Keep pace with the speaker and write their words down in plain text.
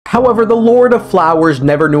However, the Lord of Flowers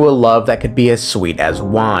never knew a love that could be as sweet as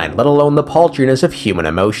wine, let alone the paltriness of human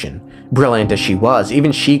emotion. Brilliant as she was,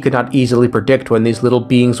 even she could not easily predict when these little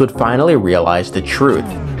beings would finally realize the truth.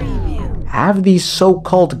 Have these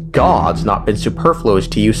so-called gods not been superfluous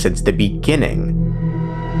to you since the beginning?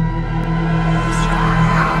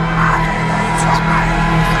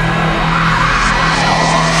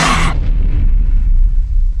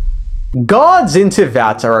 Gods in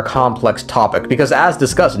Teyvat are a complex topic because, as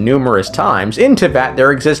discussed numerous times, in Teyvat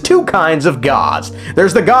there exist two kinds of gods.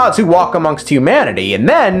 There's the gods who walk amongst humanity, and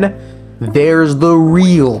then there's the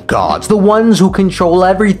real gods, the ones who control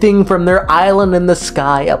everything from their island in the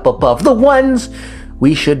sky up above, the ones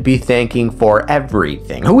we should be thanking for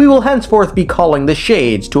everything, who we will henceforth be calling the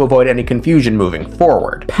Shades to avoid any confusion moving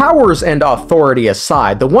forward. Powers and authority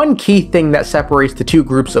aside, the one key thing that separates the two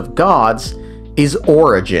groups of gods is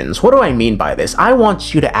origins. What do I mean by this? I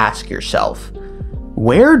want you to ask yourself,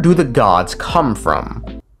 where do the gods come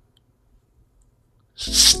from?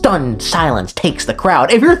 Stunned silence takes the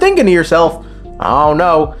crowd. If you're thinking to yourself, oh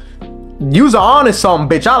no, you's a honest some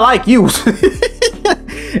bitch, I like you.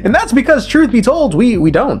 And that's because, truth be told, we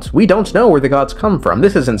don't know where the gods come from.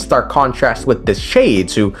 This is in stark contrast with the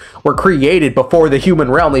Shades, who were created before the human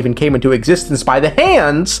realm even came into existence by the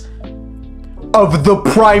hands of the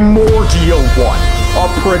primordial one, a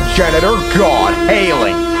progenitor god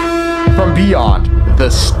hailing from beyond the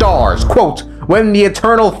stars. Quote, when the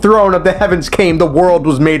eternal throne of the heavens came, the world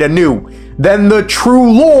was made anew. Then the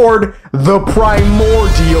true Lord, the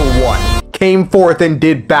primordial one, came forth and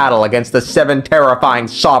did battle against the seven terrifying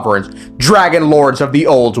sovereigns, dragon lords of the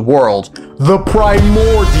old world. The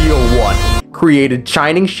primordial one created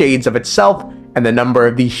shining shades of itself, and the number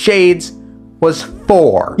of these shades was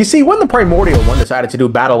 4. You see, when the Primordial One decided to do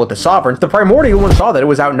battle with the Sovereigns, the Primordial One saw that it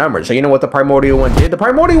was outnumbered. So you know what the Primordial One did? The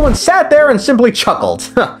Primordial One sat there and simply chuckled,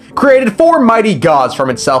 created 4 mighty gods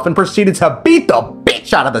from itself, and proceeded to beat the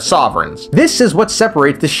bitch out of the Sovereigns. This is what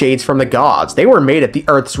separates the Shades from the gods. They were made at the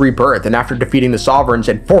Earth's rebirth, and after defeating the Sovereigns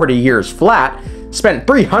in 40 years flat, spent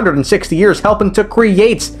 360 years helping to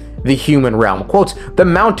create the human realm. Quote, the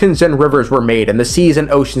mountains and rivers were made, and the seas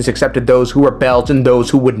and oceans accepted those who rebelled and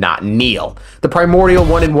those who would not kneel. The primordial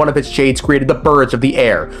one in one of its shades created the birds of the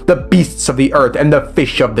air, the beasts of the earth, and the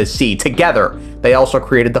fish of the sea. Together, they also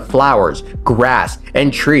created the flowers, grass,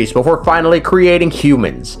 and trees before finally creating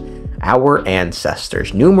humans. Our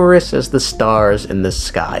ancestors, numerous as the stars in the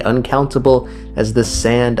sky, uncountable as the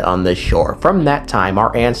sand on the shore. From that time,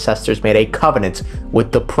 our ancestors made a covenant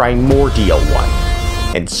with the primordial one,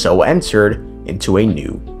 and so entered into a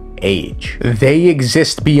new age. They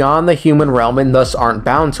exist beyond the human realm and thus aren't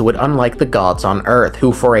bound to it, unlike the gods on Earth,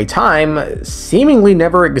 who for a time seemingly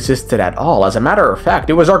never existed at all. As a matter of fact,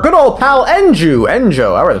 it was our good old pal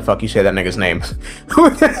Enjo, however the fuck you say that nigga's name,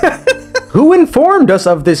 who informed us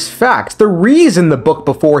of this fact. The reason the book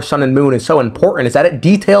Before Sun and Moon is so important is that it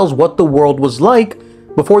details what the world was like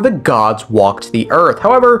before the gods walked the earth.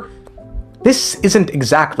 However, this isn't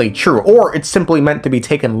exactly true, or it's simply meant to be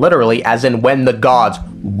taken literally as in when the gods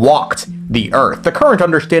walked the earth. The current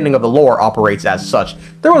understanding of the lore operates as such.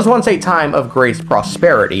 There was once a time of great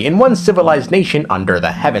prosperity in one civilized nation under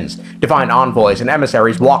the heavens. Divine envoys and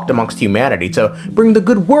emissaries walked amongst humanity to bring the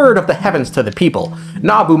good word of the heavens to the people.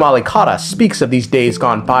 Nabu Malikata speaks of these days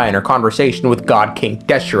gone by in her conversation with God King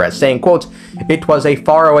Deshret, saying, quote, it was a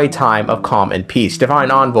faraway time of calm and peace.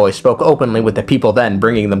 Divine envoys spoke openly with the people then,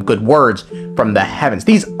 bringing them good words from the heavens.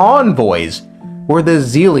 These envoys were the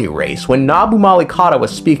zhongli race. When Nabu Malikata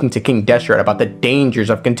was speaking to King Deshret about the dangers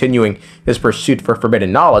of continuing his pursuit for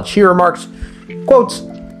forbidden knowledge, she remarks, quote,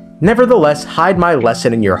 nevertheless, hide my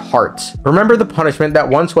lesson in your hearts. Remember the punishment that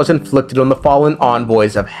once was inflicted on the fallen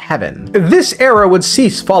envoys of heaven. This era would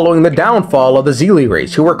cease following the downfall of the zhongli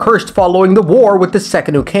race, who were cursed following the war with the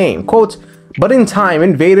second who came. Quote, but in time,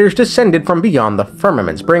 invaders descended from beyond the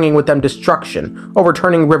firmaments, bringing with them destruction,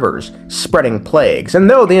 overturning rivers, spreading plagues. And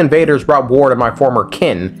though the invaders brought war to my former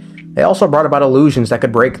kin, they also brought about illusions that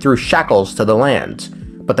could break through shackles to the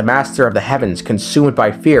land. But the master of the heavens, consumed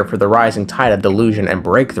by fear for the rising tide of delusion and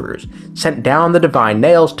breakthroughs, sent down the divine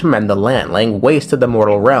nails to mend the land, laying waste to the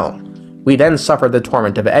mortal realm. We then suffered the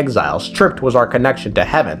torment of exile. Stripped was our connection to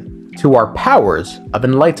heaven, to our powers of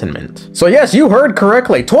enlightenment. So yes, you heard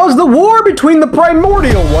correctly. 'Twas the war between the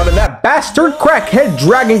primordial one and that bastard crackhead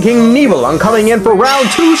Dragon King Nibelung coming in for round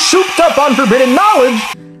 2, souped up on forbidden knowledge,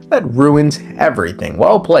 that ruined everything.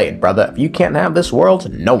 Well played, brother. If you can't have this world,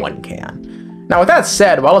 no one can. Now with that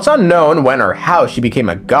said, while it's unknown when or how she became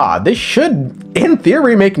a god, this should, in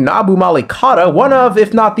theory make Nabu Malikata one of,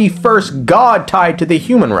 if not the first god tied to the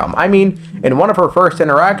human realm. I mean, in one of her first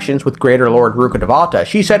interactions with Greater Lord Rukkhadevata,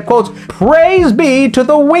 she said, quote, "Praise be to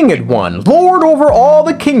the Winged One, Lord over all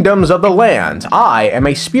the kingdoms of the land. I am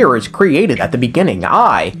a spirit created at the beginning.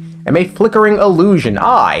 I am a flickering illusion.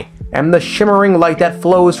 I am the shimmering light that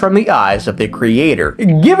flows from the eyes of the Creator."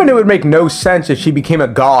 Given it would make no sense if she became a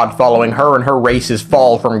god following her and her race's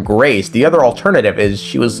fall from grace, the other alternative is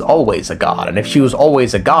she was always a god, and if she was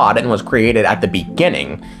always a god and was created at the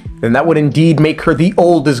beginning, then that would indeed make her the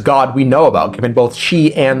oldest god we know about, given both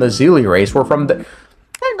she and the Zhongli race were from the...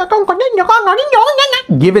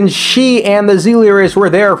 Given she and the Zhongli race were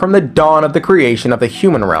there from the dawn of the creation of the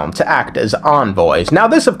human realm to act as envoys. Now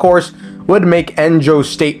this, of course, would make Enjo's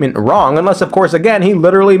statement wrong, unless, of course, again, he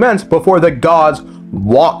literally meant before the gods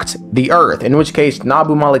walked the earth, in which case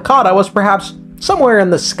Nabu Malikata was perhaps somewhere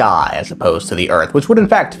in the sky as opposed to the earth, which would in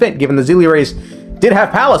fact fit, given the Zhongli race did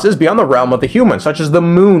have palaces beyond the realm of the humans, such as the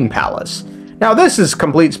Moon Palace. Now this is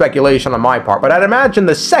complete speculation on my part, but I'd imagine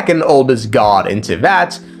the second oldest god in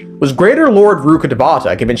Teyvat was Greater Lord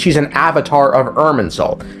Rukkhadevata, given she's an avatar of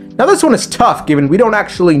Irminsul. Now this one is tough, given we don't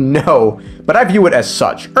actually know, but I view it as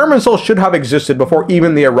such. Irminsul should have existed before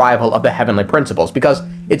even the arrival of the Heavenly Principles, because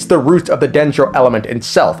it's the root of the Dendro element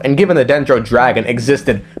itself, and given the Dendro Dragon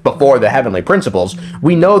existed before the Heavenly Principles,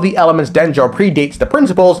 we know the element's Dendro predates the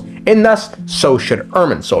Principles, and thus, so should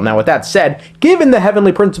Irminsul. Now with that said, given the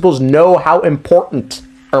Heavenly Principles know how important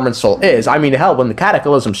Irminsul is, I mean, hell, when the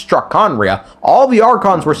Cataclysm struck Conria, all the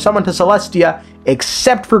Archons were summoned to Celestia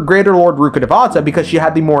except for Greater Lord Rukkhadevata, because she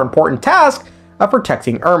had the more important task of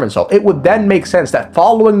protecting Irminsul. It would then make sense that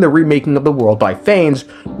following the remaking of the world by Thanes,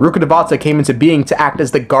 Rukkhadevata came into being to act as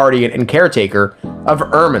the guardian and caretaker of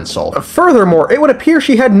Irminsul. Furthermore, it would appear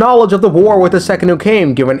she had knowledge of the war with the Second Who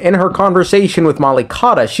Came, given in her conversation with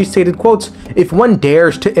Malikata, she stated, quote, "If one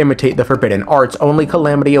dares to imitate the forbidden arts, only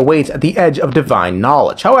calamity awaits at the edge of divine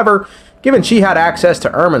knowledge." However, given she had access to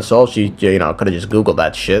Irminsul, she, could have just Googled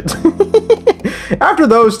that shit. After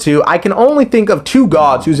those two, I can only think of two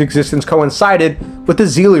gods whose existence coincided with the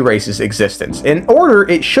Zhongli race's existence. In order,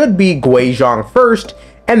 it should be Guizhong first,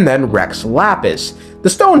 and then Rex Lapis. The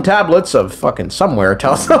stone tablets of fucking somewhere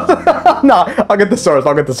tell us... No, I'll get the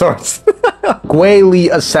source.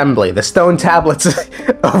 Guili Assembly. The stone tablets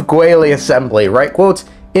of Guili Assembly, right? Quote,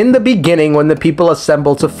 "In the beginning, when the people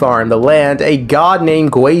assembled to farm the land, a god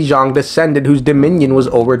named Guizhong descended, whose dominion was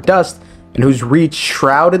over dust, and whose reach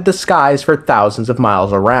shrouded the skies for thousands of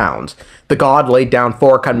miles around. The god laid down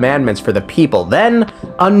 4 commandments for the people. Then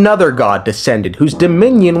another god descended, whose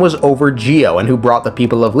dominion was over Geo, and who brought the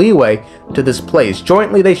people of Liyue to this place.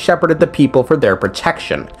 Jointly they shepherded the people for their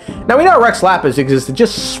protection." Now we know Rex Lapis existed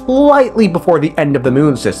just slightly before the end of the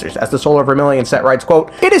Moon Sisters, as the Solar Vermilion set writes, quote,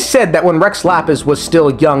 "It is said that when Rex Lapis was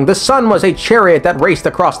still young, the sun was a chariot that raced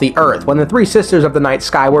across the earth. When the 3 sisters of the night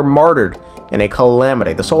sky were martyred in a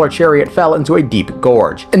calamity, the solar chariot fell into a deep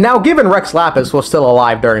gorge." And now, given Rex Lapis was still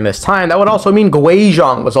alive during this time, that would also mean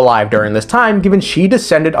Guizhong was alive during this time, given she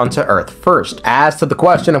descended onto Earth first. As to the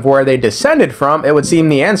question of where they descended from, it would seem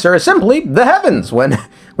the answer is simply the heavens. When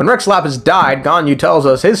Rex Lapis died, Ganyu tells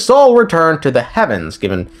us his soul returned to the heavens,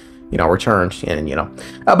 given, returned, and,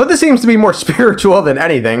 but this seems to be more spiritual than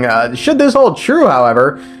anything. Should this hold true,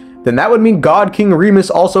 however, then that would mean God King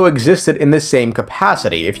Remus also existed in the same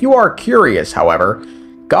capacity. If you are curious, however,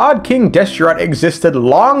 God King Deshret existed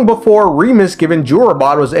long before Remus, given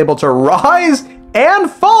Jurabad was able to rise and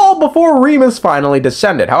fall before Remus finally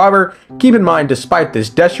descended. However, keep in mind, despite this,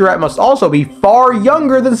 Deshret must also be far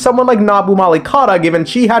younger than someone like Nabu Malikata, given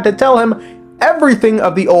she had to tell him everything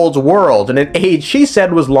of the old world, and an age she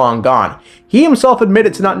said was long gone. He himself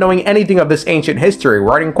admitted to not knowing anything of this ancient history,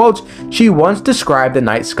 writing, quote, "She once described the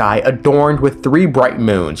night sky adorned with 3 bright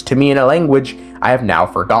moons, to me in a language I have now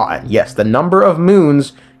forgotten. Yes, the number of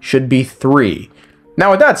moons should be 3.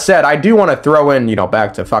 Now, with that said, I do want to throw in,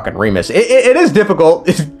 back to fucking Remus. It is difficult,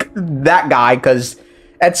 that guy, because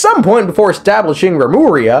at some point before establishing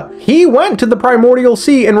Remuria, he went to the Primordial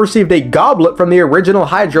Sea and received a goblet from the original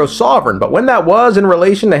Hydro Sovereign, but when that was in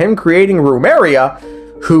relation to him creating Rumeria,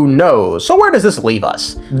 who knows? So where does this leave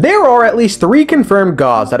us? There are at least 3 confirmed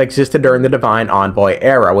gods that existed during the Divine Envoy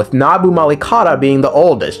era, with Nabu Malikata being the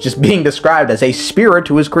oldest, just being described as a spirit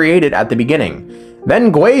who was created at the beginning.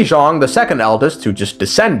 Then Guizhong, the second eldest, who just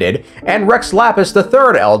descended, and Rex Lapis, the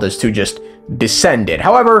third eldest, who just descended.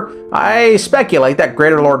 However, I speculate that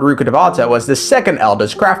Greater Lord Rukkhadevata was the second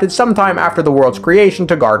eldest, crafted sometime after the world's creation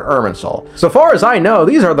to guard Irminsul. So far as I know,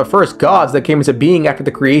 these are the first gods that came into being after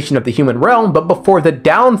the creation of the human realm, but before the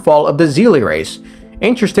downfall of the Zhongli race.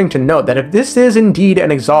 Interesting to note that if this is indeed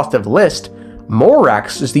an exhaustive list,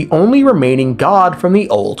 Morax is the only remaining god from the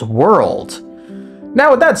old world.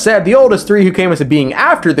 Now, with that said, the oldest three who came into being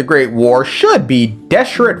after the Great War should be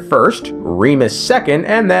Deshret first, Remus second,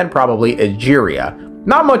 and then probably Egeria.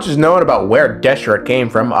 Not much is known about where Deshret came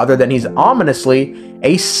from other than he's ominously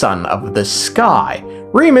a son of the sky.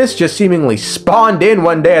 Remus just seemingly spawned in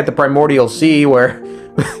one day at the Primordial Sea where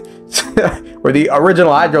the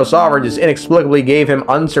original Hydro Sovereign just inexplicably gave him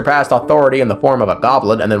unsurpassed authority in the form of a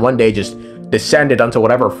goblin, and then one day just descended onto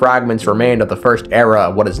whatever fragments remained of the first era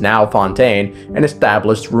of what is now Fontaine, and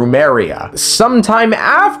established Rumeria. Sometime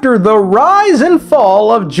after the rise and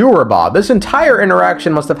fall of Jurabah, this entire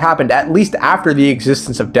interaction must have happened at least after the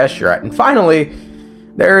existence of Deshret, and finally,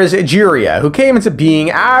 there is Egeria, who came into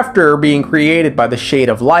being after being created by the Shade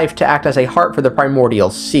of Life to act as a heart for the Primordial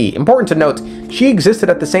Sea. Important to note, she existed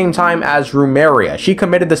at the same time as Rumeria. She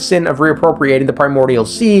committed the sin of reappropriating the Primordial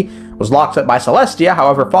Sea, was locked up by Celestia.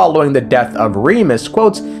 However, following the death of Remus,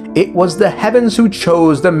 quotes, "It was the heavens who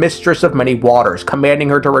chose the Mistress of Many Waters, commanding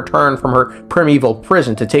her to return from her primeval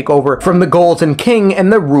prison to take over from the Golden King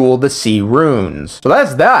and to rule the Sea Runes." So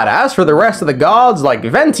that's that. As for the rest of the gods, like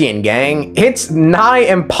Ventian gang, it's nigh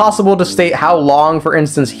impossible to state how long, for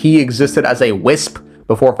instance, he existed as a wisp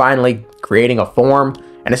before finally creating a form.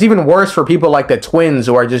 And it's even worse for people like the twins,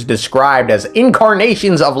 who are just described as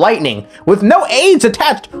incarnations of lightning with no aids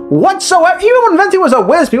attached whatsoever. Even when Venti was a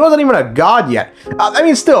wisp, he wasn't even a god yet. I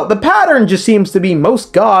mean, still, the pattern just seems to be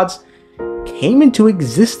most gods came into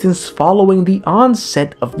existence following the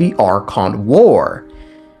onset of the Archon War.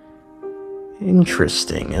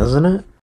 Interesting, isn't it?